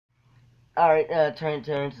Alright, turn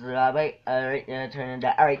to the right. Alright, turn it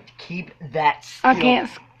down. Alright, keep that still. I can't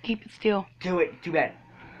keep it still. Do it. Too bad.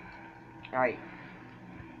 Alright.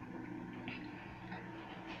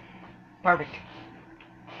 Perfect.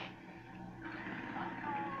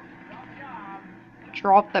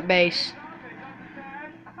 Drop the bass.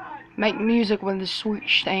 Make music with the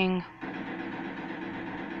switch thing.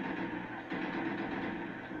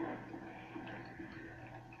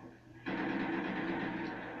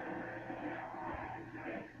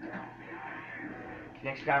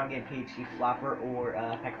 Next round, get PhD flopper or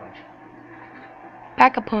pack lunch.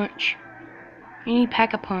 Pack-a-punch. You need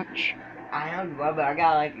pack-a-punch. I am, but I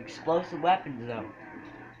got like explosive weapons though.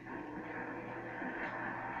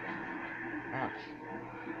 Ouch.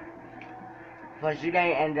 Plus, you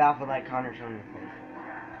gotta end off with like Connor's on your face.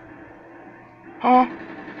 Huh?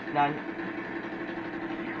 None.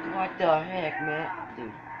 What the heck, man?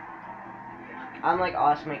 Dude. I'm like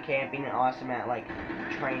awesome at camping and awesome at like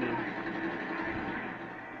training.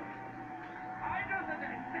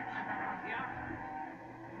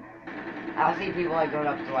 I'll see people like going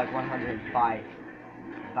up to like 105.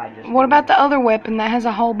 If I just What about the other weapon that has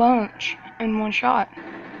a whole bunch in one shot?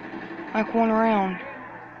 Like one round.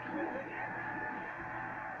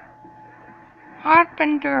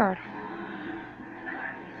 Carpenter.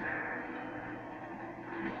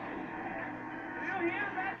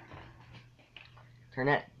 Turn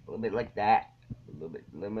it a little bit like that. A little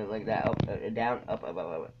bit like that. Up, down, up.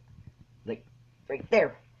 Like, right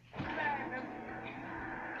there.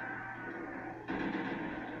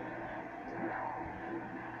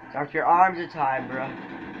 Start your arms a time, bro.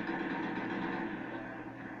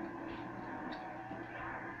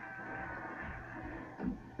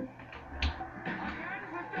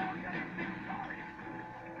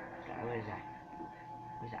 What is that?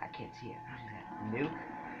 What is that? I can't see it. What is that? Nuke?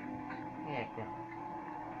 Heck no.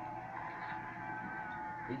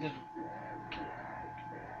 You just...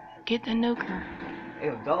 Get the nuker.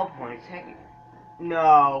 Ew, double points. Heck.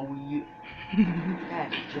 No, you...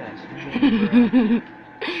 That's just me, bro.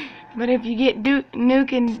 But if you get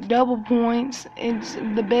nuke and double points, it's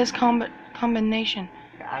the best combination.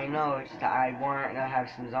 I know, it's that I want to have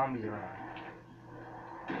some zombies around.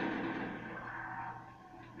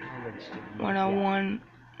 101,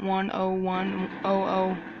 101,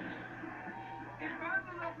 00.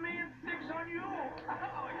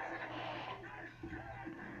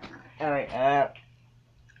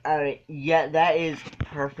 Alright, yeah, that is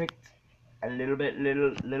perfect. A little,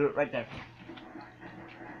 right there.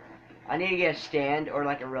 I need to get a stand or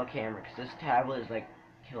like a real camera, because this tablet is like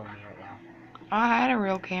killing me right now. I had a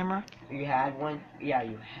real camera. You had one? Yeah,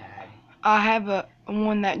 you had. I have a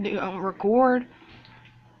one that do record.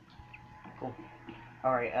 Cool.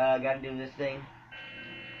 Alright, gotta do this thing.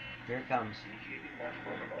 Here it comes.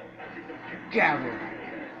 Gather.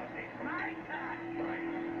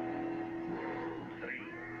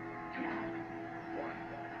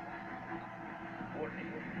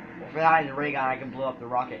 If I had the ray gun, I could blow up the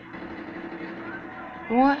rocket.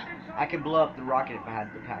 What? I could blow up the rocket if I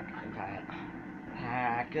had the pack. If I had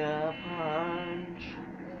Pack-a-punch.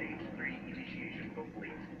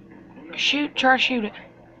 Try to shoot it.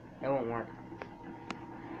 That won't work.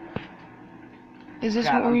 Is this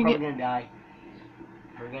Crap, where you I'm get? probably gonna die.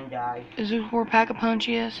 We're gonna die. Is this where Pack-a-punch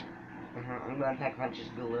is? I'm gonna Pack-a-punch this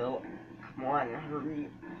below. Come on, hurry.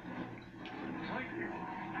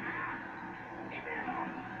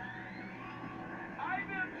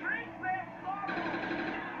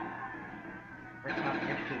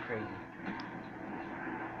 You're too crazy.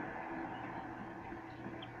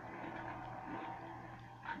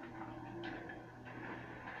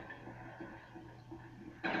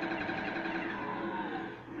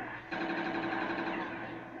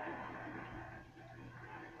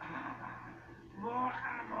 More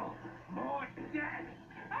ammo, more death.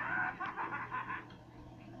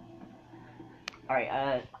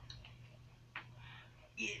 Alright,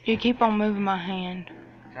 You keep on moving my hand.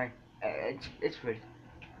 sorry. It's good.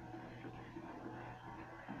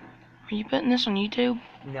 Are you putting this on YouTube?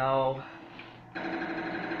 No.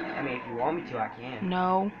 I mean, if you want me to, I can.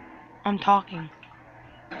 No. I'm talking.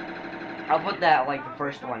 I'll put that, like, the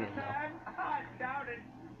first one in, though.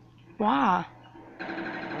 Why? I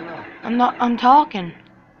don't know. I'm talking.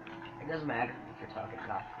 It doesn't matter if you're talking or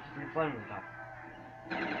not. It's pretty fun when you talk.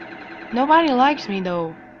 Nobody likes me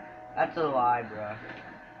though. That's a lie, bro.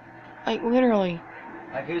 Like literally.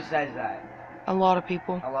 Like, who says that? A lot of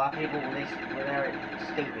people. A lot of people, when they're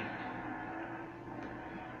stupid.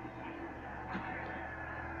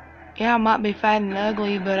 Yeah, I might be fat and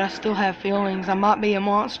ugly, but I still have feelings. I might be a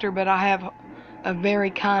monster, but I have a very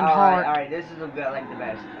kind Alright, heart. alright, this is like the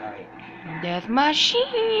best. Alright. Death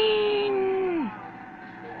machine.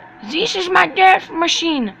 This is my death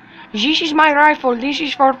machine. This is my rifle. This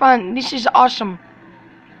is for fun. This is awesome.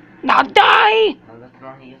 Now die! No, that's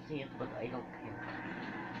not how you see it, but I don't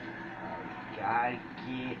care. I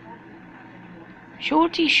get.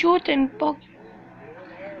 Shooty, shoot and fuck.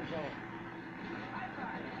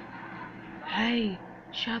 Hey,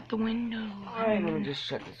 shut the window. Alright, let me just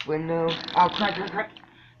shut this window. Oh, crap.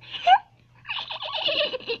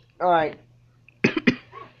 Alright.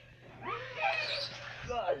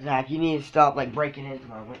 Zach, you need to stop like breaking into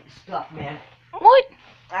my stuff, man. What?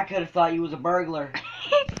 I could have thought you was a burglar.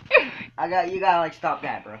 You gotta like stop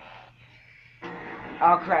that, bro.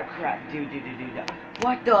 Oh crap, dude.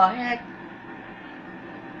 What the heck?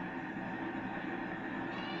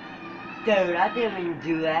 Dude, I didn't even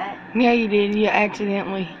do that. Yeah, you did. You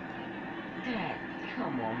accidentally. Dad,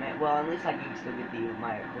 come on, man. Well, at least I can still get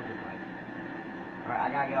my equipment right. Alright, I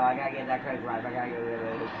gotta go. I gotta get that crazy right. I gotta go.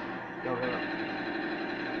 Go.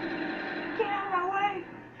 Get out of my way!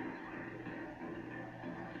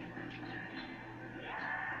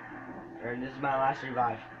 Alright, this is my last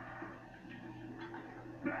revive.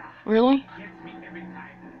 Really? Gets me every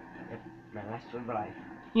time. Yep, my last revive.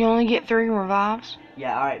 You only get 3 revives?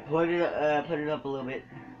 Yeah, alright, put it up a little bit.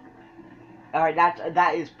 Alright,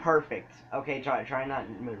 that is perfect. Okay, try not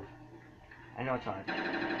to move. I know it's hard.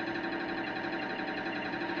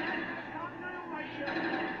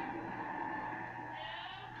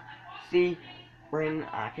 See, Bryn,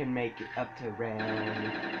 I can make it up to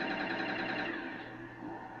round.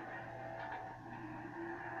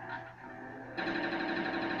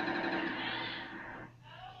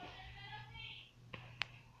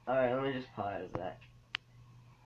 Alright, let me just pause that.